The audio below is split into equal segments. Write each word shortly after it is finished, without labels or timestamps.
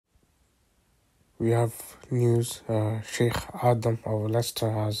we have news. Shaykh Adam of Leicester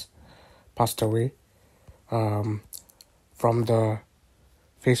has passed away. From the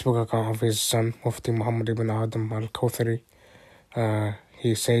Facebook account of his son, Muftī Muhammad ibn Adam al-Kawthari,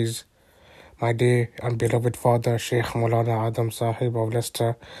 he says, "My dear and beloved father, Shaykh Maulana Adam Sahib of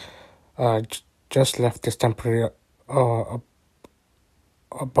Leicester, just left this temporary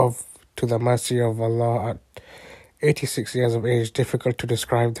above to the mercy of Allah at 86 years of age. Difficult to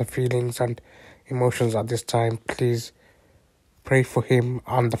describe the feelings and emotions at this time. Please pray for him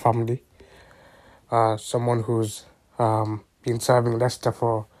and the family." Someone who's been serving Leicester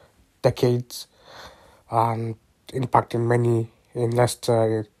for decades and impacting many in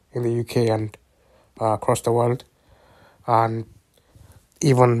Leicester, in the UK and across the world. And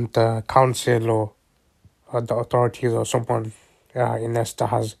even the council or the authorities or someone in Leicester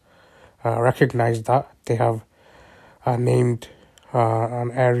has recognized that. They have named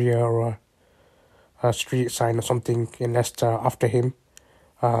an area or a street sign or something in Leicester after him,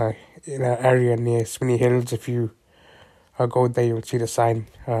 in an area near Sweeney Hills. If you go there, you'll see the sign,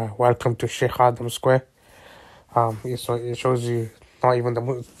 "Welcome to Shaykh Adam Square." It shows you not even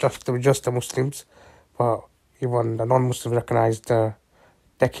just the Muslims, but even the non-Muslims recognize the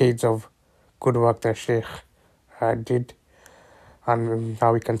decades of good work that Shaykh did. And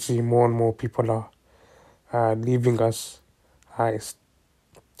now we can see more and more people are leaving us. It's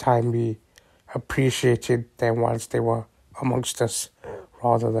time we appreciated them whilst they were amongst us,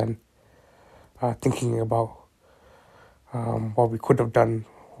 rather than thinking about what we could have done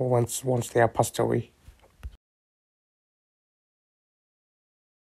once they have passed away.